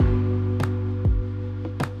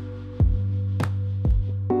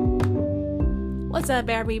What's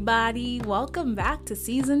up, everybody? Welcome back to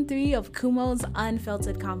season 3 of Kumo's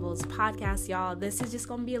Unfiltered Convos podcast, y'all. This is just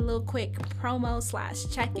gonna be a little quick promo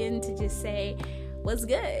 / check-in to just say what's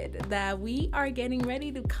good, that we are getting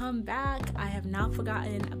ready to come back. I have not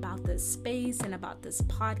forgotten about this space and about this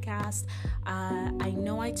podcast. I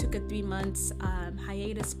know I took a 3 months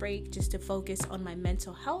hiatus break just to focus on my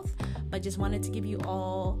mental health, but just wanted to give you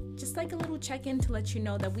all just like a little check-in to let you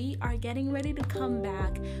know that we are getting ready to come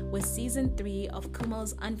back with season 3 of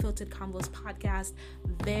Kumo's Unfiltered Convos podcast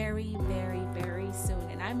very, very, very soon.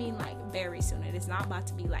 And I mean like very soon. It is not about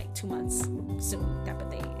to be like 2 months soon type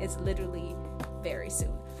of thing. It's literally very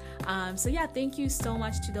soon. So yeah, thank you so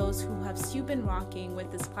much to those who have still been rocking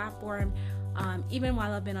with this platform. Even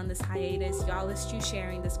while I've been on this hiatus, y'all is still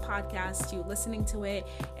sharing this podcast, still listening to it,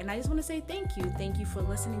 and I just want to say thank you. Thank you for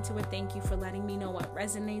listening to it. Thank you for letting me know what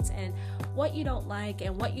resonates and what you don't like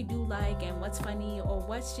and what you do like and what's funny or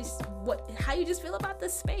how you just feel about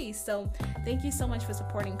this space. So thank you so much for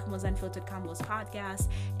supporting Kumo's Unfiltered Convos podcast.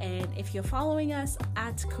 And if you're following us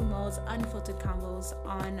at Kumo's Unfiltered Convos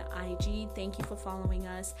on IG, thank you for following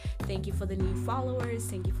us. Thank you for the new followers.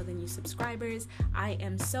 Thank you for the new subscribers. I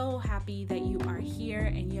am so happy that you are here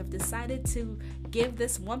and you have decided to give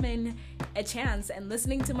this woman a chance and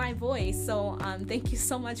listening to my voice. So thank you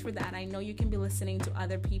so much for that. I know you can be listening to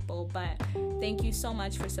other people, but thank you so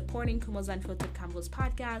much for supporting Kumo's Unfiltered Convos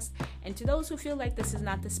podcast. And to those who feel like this is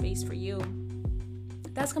not the space for you,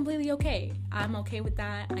 that's completely okay. I'm okay with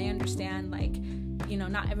that. I understand,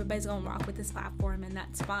 not everybody's gonna rock with this platform, and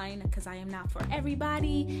that's fine because I am not for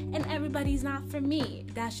everybody and everybody's not for me.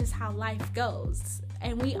 That's just how life goes,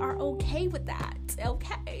 and we are okay with that.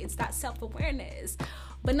 Okay, it's that self-awareness.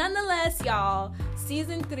 But nonetheless, y'all,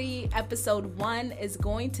 season 3, episode 1 is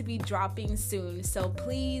going to be dropping soon. So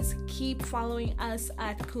please keep following us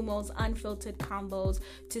at Kumo's Unfiltered Convos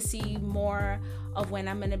to see more of when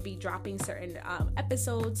I'm going to be dropping certain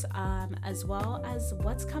episodes, as well as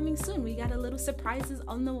what's coming soon. We got a little surprises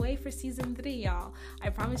on the way for season 3, y'all.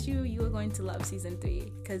 I promise you, you are going to love season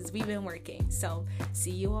 3 because we've been working. So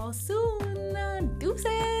see you all soon.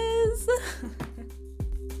 Deuces.